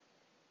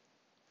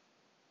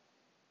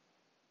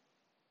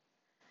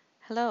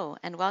Hello,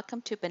 and welcome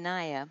to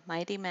Benaiah,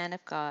 Mighty Man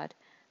of God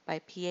by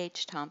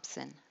P.H.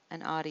 Thompson,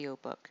 an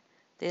audiobook.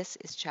 This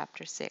is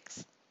Chapter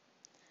 6.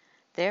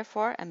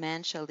 Therefore a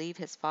man shall leave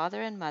his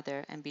father and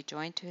mother and be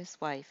joined to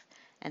his wife,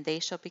 and they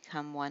shall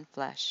become one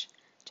flesh.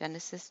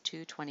 Genesis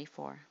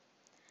 2:24.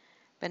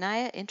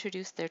 Benaiah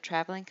introduced their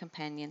traveling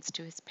companions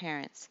to his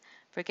parents,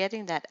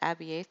 forgetting that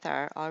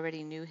Abiathar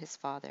already knew his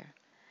father.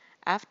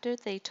 After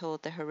they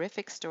told the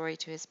horrific story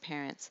to his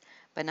parents,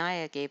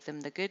 Benaiah gave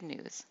them the good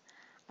news.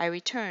 I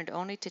returned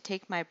only to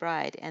take my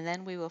bride, and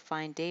then we will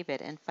find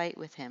David and fight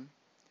with him.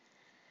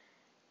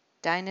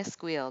 Dinah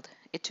squealed.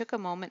 It took a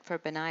moment for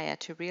Benaiah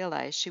to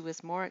realize she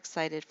was more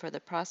excited for the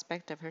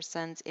prospect of her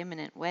son's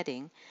imminent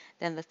wedding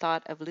than the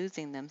thought of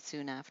losing them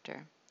soon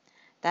after.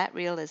 That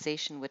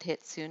realization would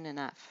hit soon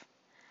enough.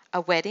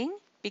 A wedding?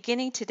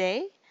 Beginning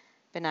today?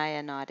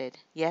 Benaiah nodded.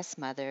 Yes,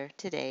 mother,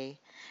 today.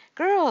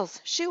 Girls!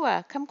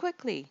 Shua, come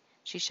quickly!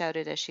 She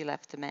shouted as she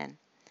left the men.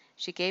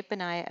 She gave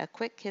Benaiah a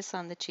quick kiss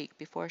on the cheek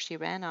before she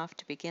ran off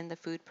to begin the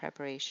food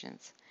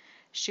preparations.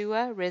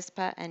 Shua,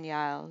 Rizpah, and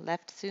Yael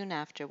left soon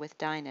after with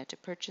Dinah to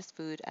purchase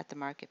food at the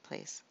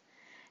marketplace.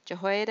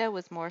 Jehoiada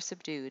was more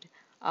subdued,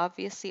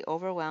 obviously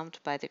overwhelmed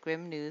by the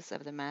grim news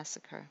of the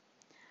massacre.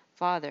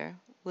 Father,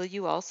 will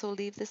you also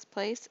leave this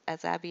place,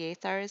 as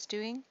Abiathar is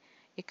doing?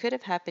 It could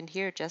have happened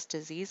here just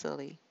as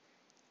easily.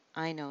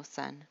 I know,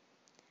 son.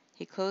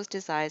 He closed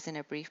his eyes in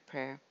a brief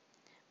prayer.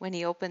 When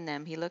he opened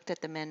them, he looked at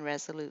the men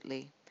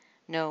resolutely.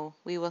 No,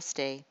 we will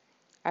stay.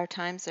 Our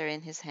times are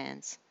in his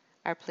hands.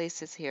 Our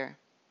place is here.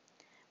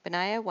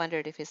 Benaiah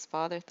wondered if his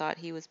father thought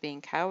he was being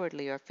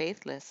cowardly or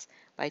faithless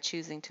by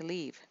choosing to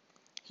leave.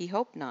 He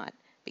hoped not,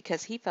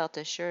 because he felt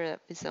as sure of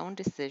his own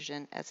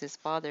decision as his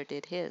father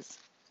did his.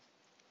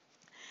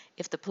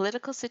 If the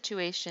political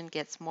situation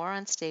gets more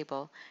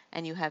unstable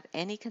and you have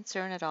any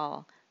concern at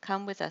all,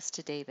 come with us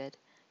to David.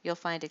 You'll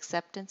find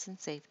acceptance and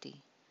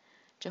safety.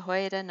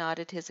 Jehoiada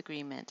nodded his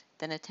agreement,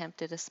 then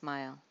attempted a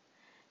smile.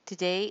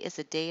 Today is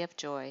a day of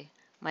joy.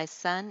 My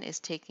son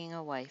is taking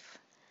a wife.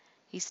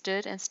 He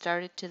stood and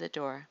started to the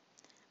door.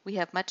 We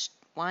have much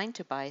wine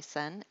to buy,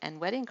 son,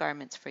 and wedding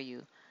garments for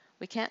you.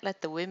 We can't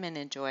let the women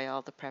enjoy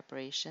all the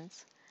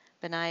preparations.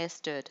 Benaiah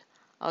stood.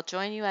 I'll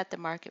join you at the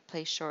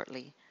marketplace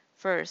shortly.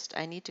 First,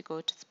 I need to go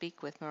to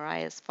speak with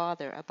Mariah's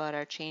father about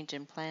our change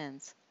in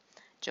plans.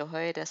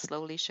 Jehoiada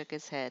slowly shook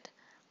his head.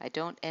 I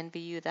don't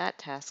envy you that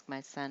task,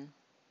 my son.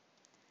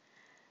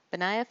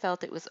 Benaiah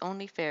felt it was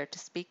only fair to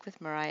speak with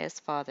Mariah's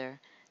father,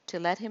 to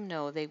let him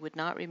know they would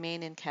not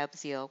remain in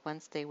Kabzeel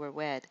once they were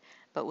wed,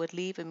 but would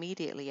leave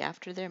immediately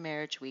after their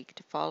marriage week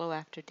to follow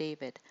after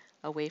David,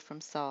 away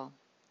from Saul.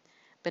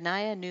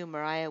 Benaiah knew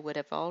Mariah would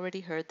have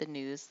already heard the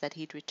news that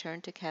he'd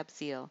returned to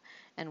Kabzeel,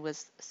 and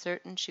was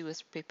certain she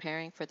was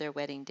preparing for their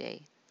wedding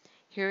day.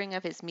 Hearing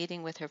of his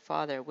meeting with her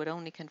father would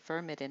only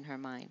confirm it in her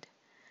mind.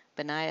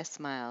 Benaiah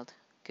smiled.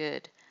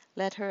 Good.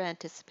 Let her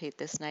anticipate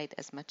this night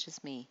as much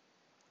as me.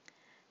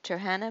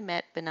 Tirhana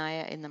met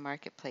Benaiah in the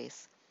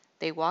marketplace.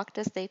 They walked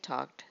as they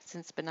talked,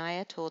 since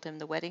Benaiah told him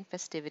the wedding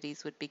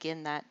festivities would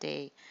begin that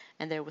day,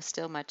 and there was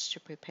still much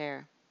to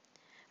prepare.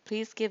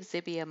 Please give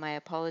Zibiah my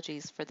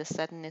apologies for the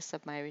suddenness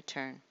of my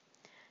return.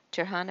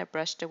 Tirhana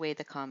brushed away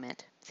the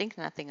comment. Think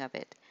nothing of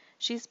it.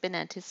 She's been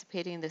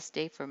anticipating this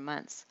day for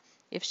months.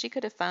 If she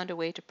could have found a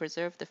way to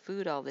preserve the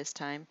food all this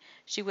time,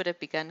 she would have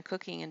begun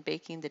cooking and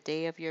baking the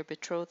day of your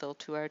betrothal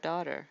to our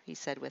daughter, he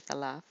said with a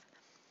laugh.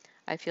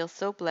 I feel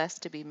so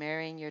blessed to be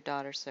marrying your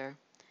daughter, sir.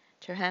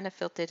 Tirhana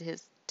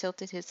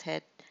tilted his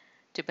head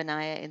to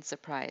Benaiah in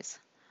surprise.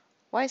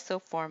 Why so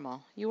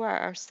formal? You are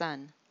our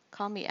son.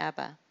 Call me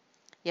Abba.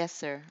 Yes,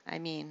 sir, I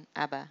mean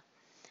Abba.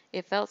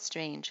 It felt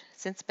strange,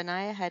 since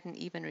Benaiah hadn't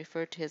even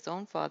referred to his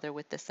own father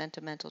with the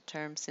sentimental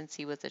term since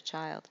he was a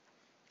child.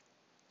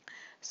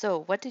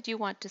 So, what did you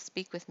want to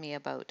speak with me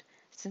about,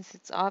 since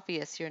it's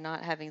obvious you're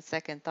not having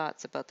second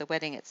thoughts about the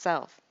wedding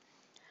itself?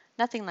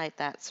 Nothing like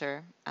that,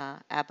 sir,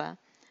 Abba,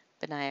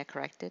 Benaiah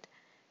corrected.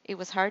 It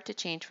was hard to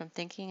change from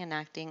thinking and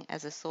acting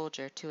as a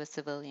soldier to a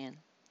civilian.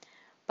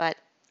 But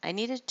I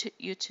needed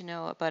you to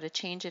know about a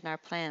change in our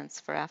plans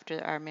for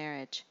after our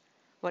marriage.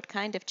 What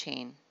kind of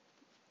change?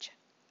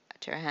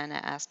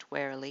 Tirhana asked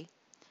warily.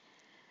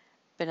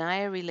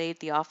 Benaiah relayed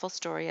the awful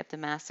story of the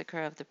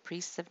massacre of the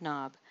priests of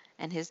Nob,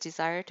 and his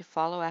desire to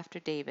follow after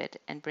David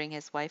and bring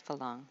his wife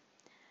along.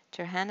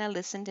 Tirhana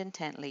listened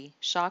intently,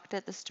 shocked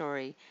at the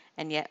story,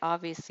 and yet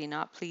obviously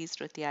not pleased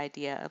with the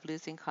idea of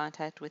losing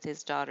contact with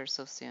his daughter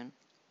so soon.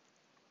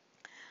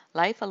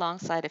 Life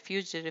alongside a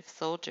fugitive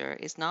soldier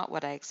is not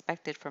what I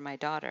expected for my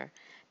daughter,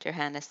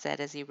 Tirhana said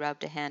as he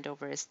rubbed a hand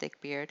over his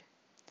thick beard.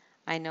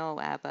 I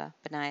know, Abba,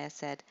 Benaiah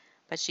said,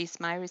 but she's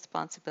my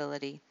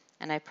responsibility,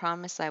 and I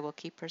promise I will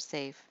keep her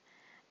safe.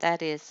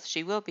 That is,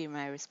 she will be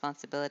my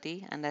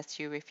responsibility, unless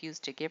you refuse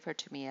to give her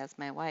to me as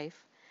my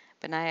wife.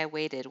 Benaiah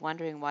waited,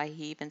 wondering why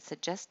he even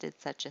suggested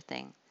such a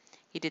thing.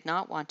 He did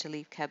not want to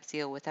leave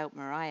Kabzeel without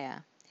Mariah,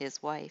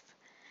 his wife.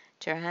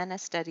 Tirhana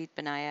studied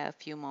Benaiah a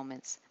few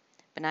moments.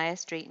 Benaiah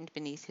straightened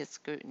beneath his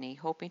scrutiny,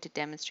 hoping to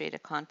demonstrate a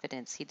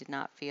confidence he did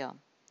not feel.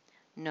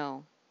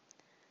 No.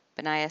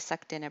 Benaiah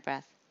sucked in a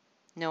breath.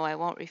 No, I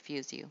won't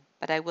refuse you,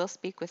 but I will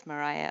speak with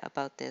Moriah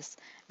about this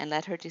and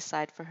let her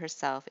decide for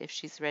herself if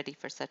she's ready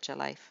for such a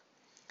life.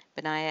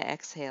 Benaiah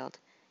exhaled.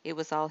 It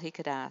was all he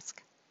could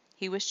ask.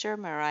 He was sure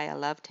Moriah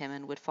loved him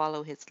and would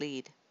follow his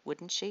lead,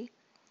 wouldn't she?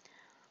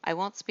 I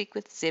won't speak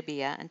with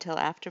Zibiah until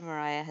after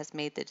Moriah has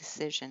made the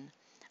decision.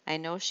 I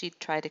know she'd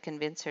try to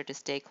convince her to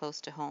stay close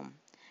to home.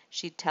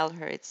 She'd tell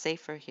her it's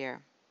safer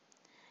here.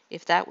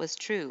 If that was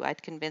true,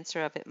 I'd convince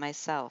her of it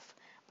myself,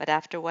 but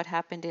after what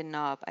happened in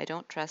Nob, I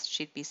don't trust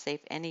she'd be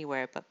safe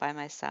anywhere but by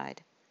my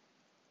side.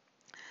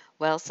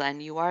 Well,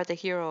 son, you are the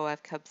hero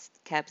of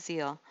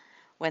Kabzeel.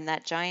 When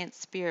that giant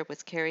spear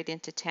was carried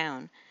into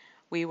town,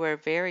 we were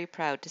very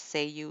proud to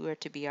say you were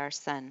to be our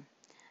son.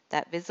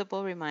 That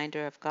visible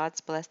reminder of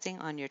God's blessing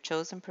on your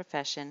chosen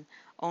profession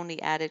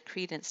only added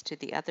credence to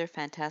the other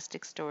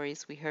fantastic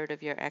stories we heard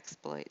of your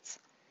exploits.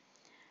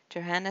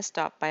 Turhana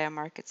stopped by a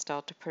market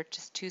stall to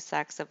purchase 2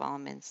 sacks of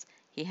almonds.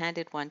 He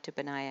handed one to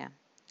Benaiah.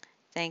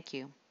 Thank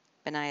you,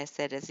 Benaiah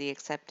said as he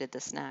accepted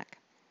the snack.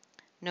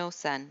 No,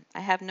 son, I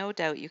have no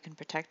doubt you can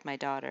protect my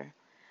daughter.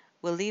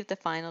 We'll leave the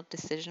final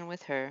decision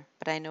with her,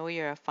 but I know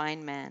you're a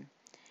fine man.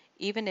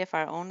 Even if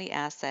our only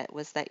asset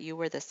was that you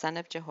were the son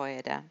of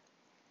Jehoiada,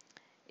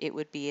 it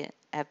would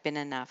have been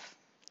enough.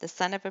 The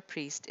son of a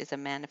priest is a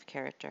man of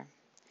character.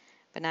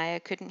 Benaiah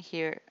couldn't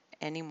hear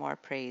any more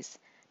praise.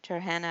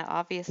 Turhana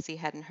obviously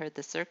hadn't heard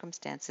the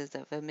circumstances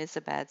of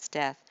Ammizabad's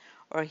death,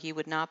 or he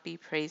would not be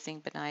praising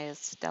Benaiah's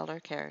stellar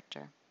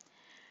character.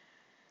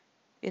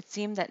 It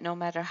seemed that no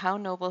matter how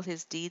noble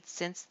his deeds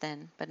since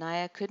then,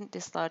 Benaiah couldn't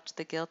dislodge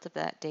the guilt of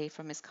that day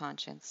from his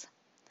conscience.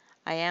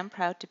 I am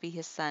proud to be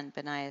his son,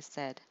 Benaiah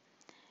said.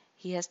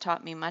 He has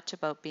taught me much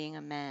about being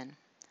a man.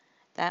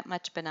 That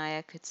much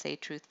Benaiah could say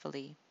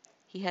truthfully.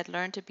 He had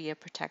learned to be a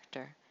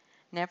protector.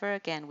 Never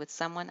again would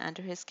someone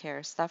under his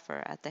care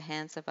suffer at the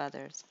hands of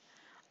others.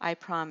 I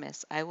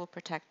promise I will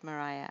protect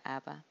Moriah,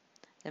 Abba.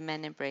 The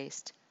men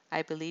embraced.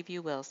 I believe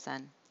you will,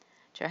 son.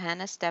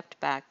 Turhana stepped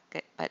back,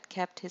 but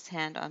kept his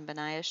hand on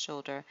Benaiah's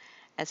shoulder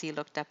as he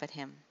looked up at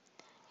him.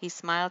 He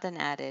smiled and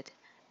added,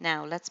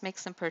 Now let's make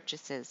some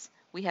purchases.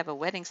 We have a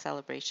wedding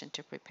celebration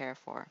to prepare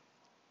for.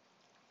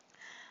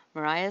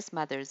 Moriah's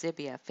mother,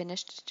 Zibiah,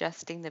 finished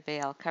adjusting the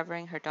veil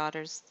covering her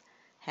daughter's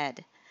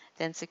head,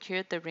 then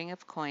secured the ring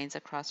of coins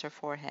across her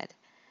forehead.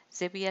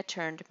 Zibiah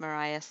turned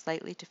Moriah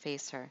slightly to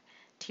face her.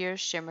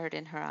 Tears shimmered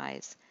in her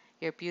eyes.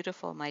 You're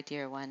beautiful, my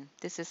dear one.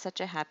 This is such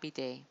a happy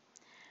day.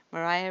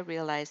 Moriah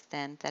realized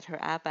then that her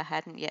Abba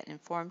hadn't yet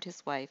informed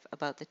his wife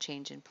about the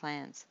change in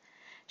plans.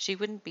 She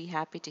wouldn't be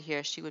happy to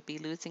hear she would be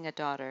losing a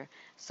daughter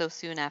so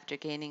soon after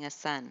gaining a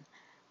son,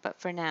 but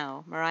for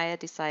now Moriah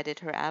decided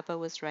her Abba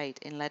was right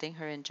in letting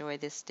her enjoy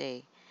this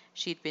day.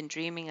 She'd been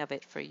dreaming of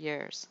it for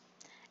years.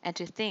 And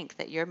to think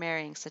that you're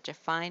marrying such a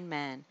fine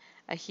man,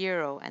 a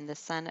hero and the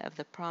son of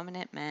the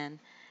prominent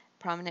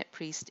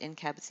priest in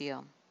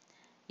Kabzeel.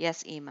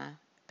 Yes, Ima,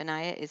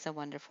 Benaiah is a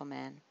wonderful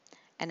man,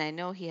 and I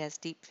know he has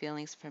deep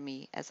feelings for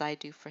me as I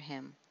do for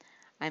him.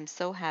 I'm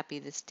so happy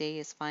this day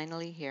is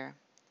finally here.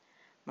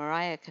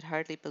 Moriah could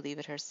hardly believe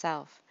it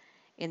herself.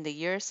 In the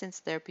year since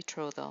their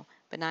betrothal,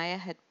 Benaiah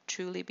had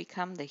truly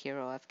become the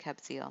hero of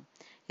Kabzeel.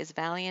 His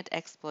valiant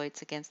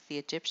exploits against the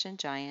Egyptian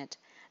giant,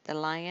 the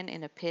lion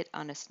in a pit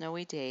on a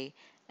snowy day,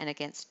 and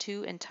against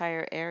 2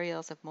 entire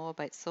aerials of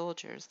Moabite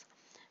soldiers,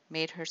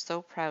 made her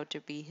so proud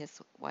to be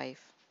his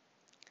wife.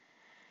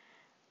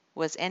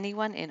 Was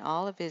anyone in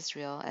all of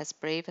Israel as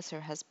brave as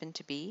her husband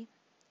to be?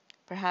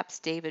 Perhaps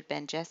David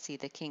ben Jesse,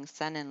 the king's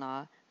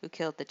son-in-law, who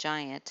killed the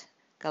giant,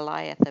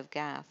 Goliath of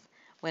Gath,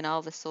 when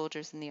all the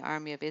soldiers in the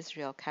army of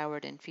Israel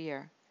cowered in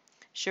fear.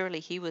 Surely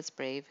he was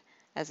brave,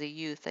 as a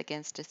youth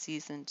against a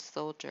seasoned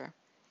soldier.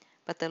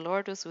 But the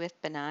Lord was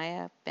with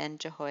Benaiah ben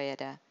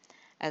Jehoiada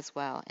as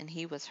well, and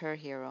he was her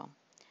hero.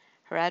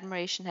 Her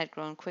admiration had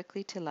grown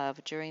quickly to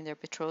love during their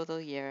betrothal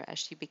year as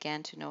she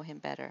began to know him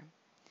better.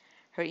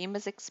 Her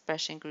Ima's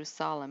expression grew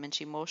solemn, and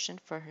she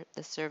motioned for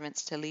the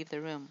servants to leave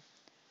the room.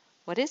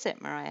 What is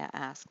it? Moriah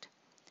asked.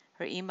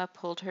 Her Ima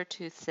pulled her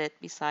to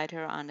sit beside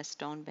her on a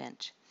stone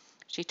bench.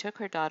 She took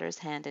her daughter's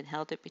hand and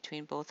held it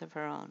between both of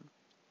her own.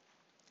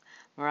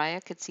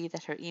 Moriah could see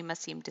that her Ima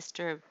seemed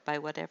disturbed by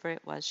whatever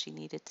it was she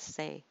needed to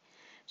say.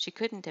 She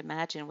couldn't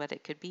imagine what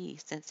it could be,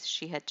 since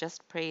she had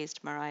just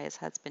praised Moriah's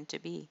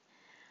husband-to-be.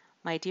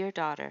 My dear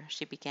daughter,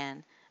 she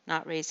began,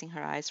 not raising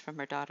her eyes from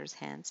her daughter's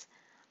hands,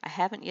 I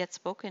haven't yet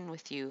spoken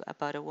with you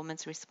about a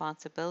woman's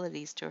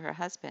responsibilities to her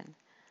husband.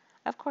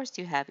 Of course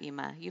you have,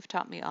 Ima. You've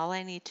taught me all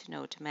I need to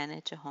know to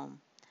manage a home.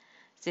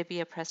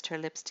 Zibiah pressed her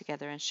lips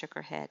together and shook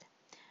her head.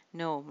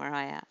 No,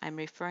 Moriah, I'm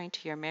referring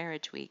to your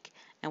marriage week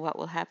and what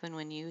will happen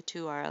when you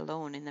two are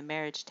alone in the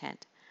marriage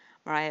tent.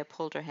 Moriah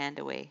pulled her hand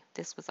away.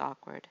 This was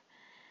awkward.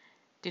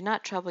 Do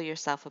not trouble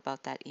yourself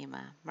about that,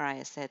 Ima,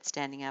 Moriah said,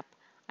 standing up.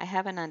 I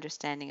have an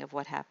understanding of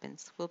what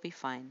happens. We'll be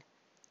fine.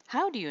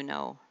 How do you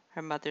know?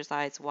 Her mother's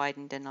eyes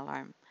widened in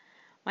alarm.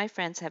 My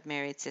friends have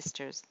married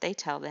sisters. They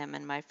tell them,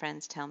 and my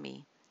friends tell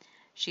me.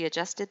 She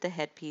adjusted the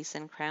headpiece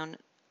and crown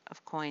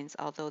of coins,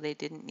 although they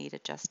didn't need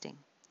adjusting.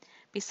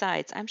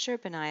 Besides, I'm sure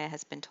Benaiah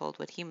has been told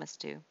what he must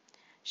do.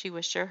 She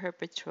was sure her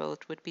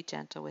betrothed would be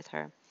gentle with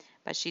her,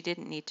 but she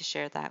didn't need to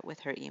share that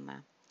with her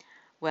Ema.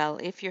 Well,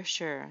 if you're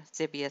sure,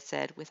 Zibiah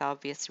said with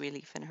obvious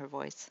relief in her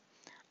voice.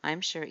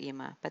 I'm sure,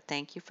 Ema, but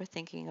thank you for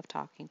thinking of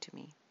talking to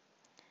me.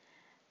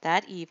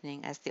 That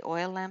evening, as the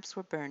oil lamps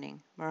were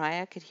burning,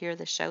 Maria could hear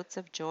the shouts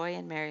of joy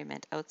and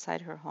merriment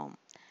outside her home.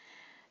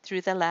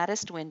 Through the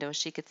latticed window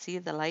she could see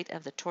the light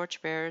of the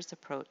torch-bearers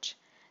approach.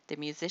 The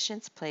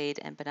musicians played,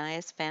 and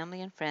Benaiah's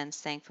family and friends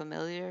sang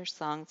familiar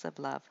songs of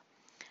love.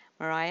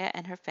 Maria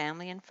and her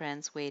family and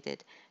friends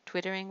waited,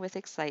 twittering with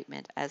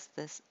excitement as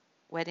the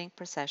wedding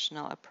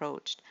processional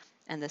approached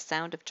and the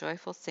sound of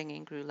joyful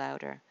singing grew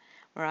louder.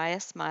 Maria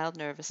smiled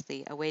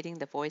nervously, awaiting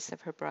the voice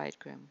of her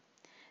bridegroom.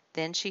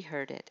 Then she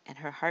heard it, and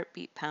her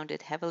heartbeat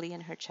pounded heavily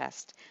in her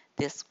chest.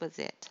 This was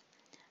it.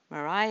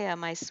 Maria,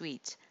 my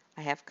sweet,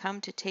 I have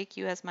come to take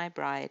you as my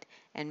bride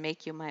and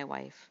make you my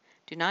wife.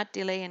 Do not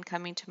delay in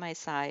coming to my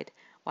side,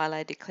 while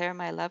I declare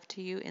my love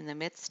to you in the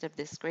midst of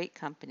this great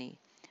company.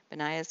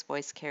 Benaiah's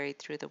voice carried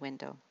through the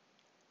window.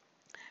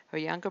 Her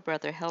younger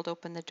brother held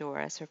open the door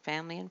as her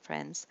family and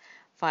friends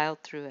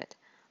filed through it.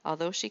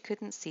 Although she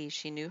couldn't see,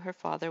 she knew her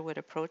father would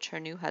approach her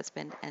new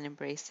husband and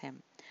embrace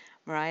him.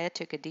 Maria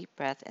took a deep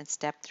breath and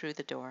stepped through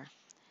the door.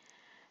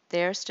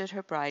 There stood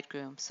her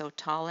bridegroom, so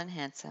tall and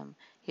handsome,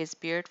 his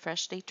beard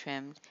freshly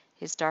trimmed,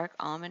 his dark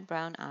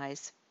almond-brown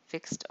eyes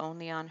fixed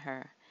only on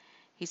her.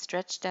 He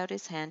stretched out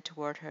his hand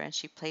toward her, and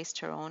she placed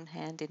her own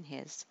hand in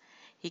his.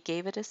 He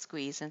gave it a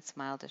squeeze and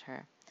smiled at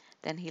her.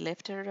 Then he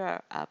lifted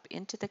her up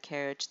into the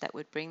carriage that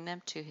would bring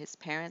them to his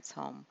parents'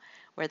 home,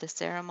 where the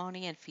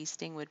ceremony and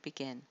feasting would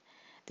begin.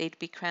 They'd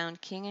be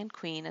crowned king and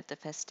queen at the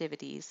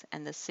festivities,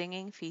 and the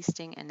singing,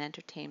 feasting, and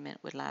entertainment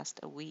would last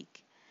a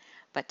week.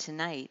 But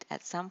tonight,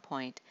 at some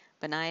point,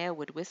 Benaiah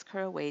would whisk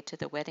her away to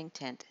the wedding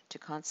tent to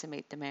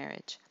consummate the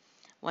marriage.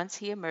 Once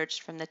he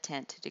emerged from the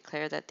tent to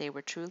declare that they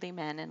were truly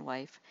man and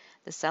wife,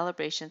 the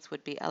celebrations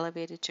would be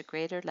elevated to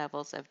greater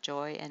levels of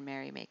joy and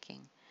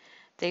merrymaking.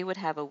 They would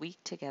have a week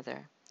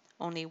together,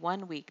 only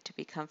 1 week to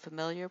become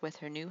familiar with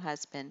her new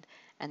husband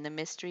and the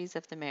mysteries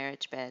of the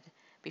marriage bed,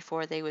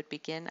 before they would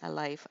begin a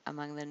life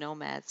among the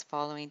nomads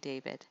following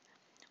David.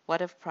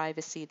 What of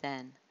privacy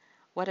then?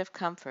 What of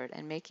comfort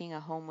and making a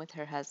home with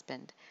her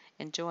husband,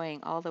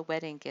 enjoying all the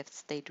wedding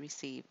gifts they'd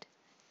received?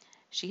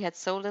 She had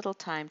so little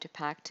time to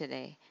pack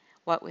today,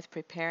 what with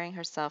preparing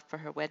herself for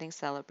her wedding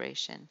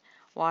celebration,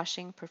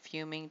 washing,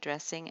 perfuming,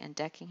 dressing, and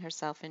decking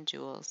herself in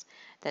jewels,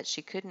 that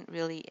she couldn't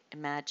really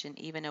imagine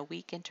even a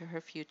week into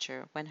her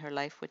future when her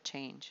life would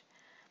change.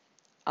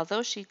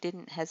 Although she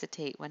didn't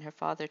hesitate when her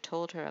father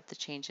told her of the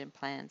change in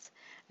plans,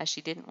 as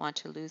she didn't want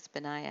to lose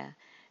Benaiah,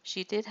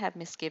 she did have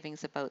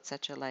misgivings about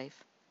such a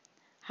life.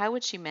 How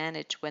would she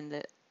manage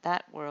when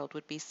that world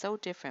would be so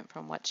different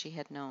from what she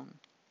had known?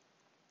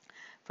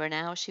 For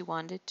now she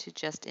wanted to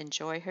just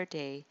enjoy her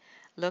day,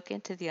 look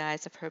into the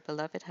eyes of her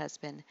beloved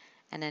husband,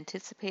 and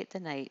anticipate the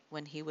night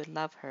when he would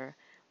love her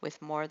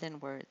with more than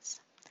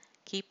words.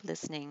 Keep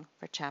listening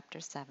for Chapter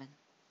 7.